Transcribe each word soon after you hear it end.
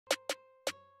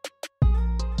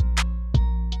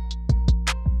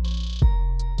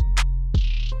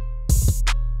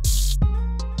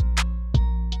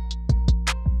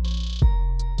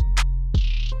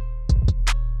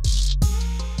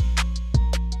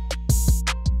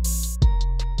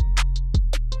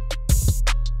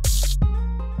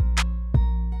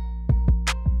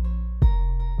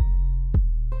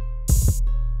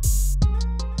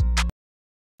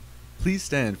please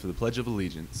stand for the Pledge of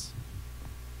Allegiance?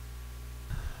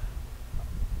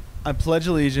 I pledge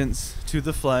allegiance to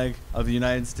the flag of the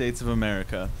United States of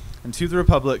America and to the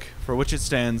republic for which it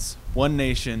stands, one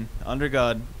nation, under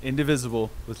God,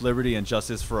 indivisible, with liberty and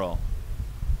justice for all.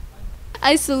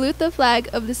 I salute the flag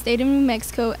of the state of New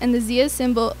Mexico and the Zia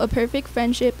symbol of perfect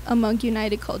friendship among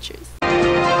united cultures.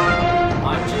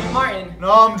 I'm Jake Martin. And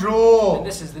I'm Joel. And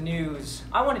this is the news.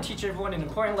 I want to teach everyone an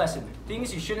important lesson.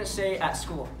 Things you shouldn't say at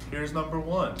school. Here's number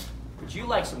 1. Would you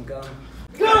like some gum?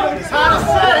 How to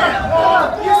say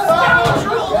it! You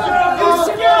scoundrel! You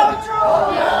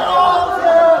scoundrel! Get off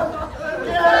there!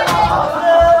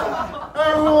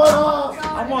 Everyone off!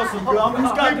 I want some gum.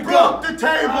 Who's got the We gum? broke the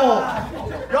table!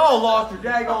 Y'all lost your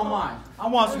daggone mind. I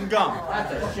want some gum.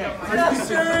 That's a shame. Are you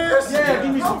serious? Yeah,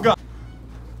 give me some gum.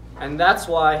 And that's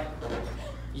why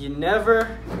you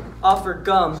never offer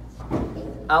gum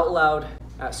out loud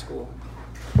at school.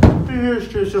 Here's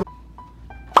Trisha.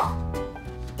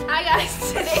 Hi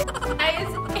guys, today the high is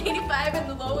 85 and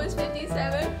the low is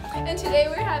 57, and today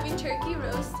we're having turkey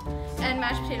roast and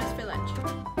mashed potatoes for lunch.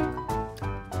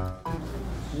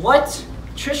 What?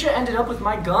 Trisha ended up with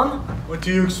my gum? What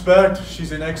do you expect?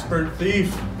 She's an expert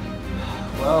thief.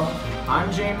 Well,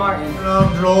 I'm Jane Martin. And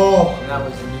I'm Joel. And that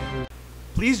was the news.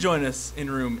 Please join us in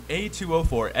room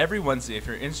A204 every Wednesday if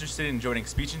you're interested in joining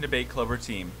Speech and Debate Club or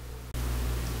team.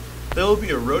 There will be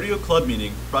a rodeo club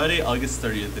meeting Friday, August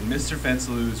 30th in Mr.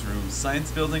 Fanceloo's room,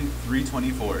 Science Building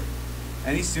 324.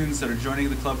 Any students that are joining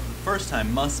the club for the first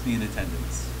time must be in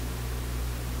attendance.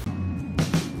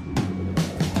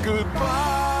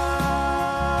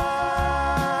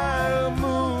 Goodbye,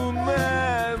 moon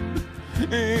man.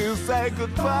 You say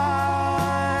goodbye.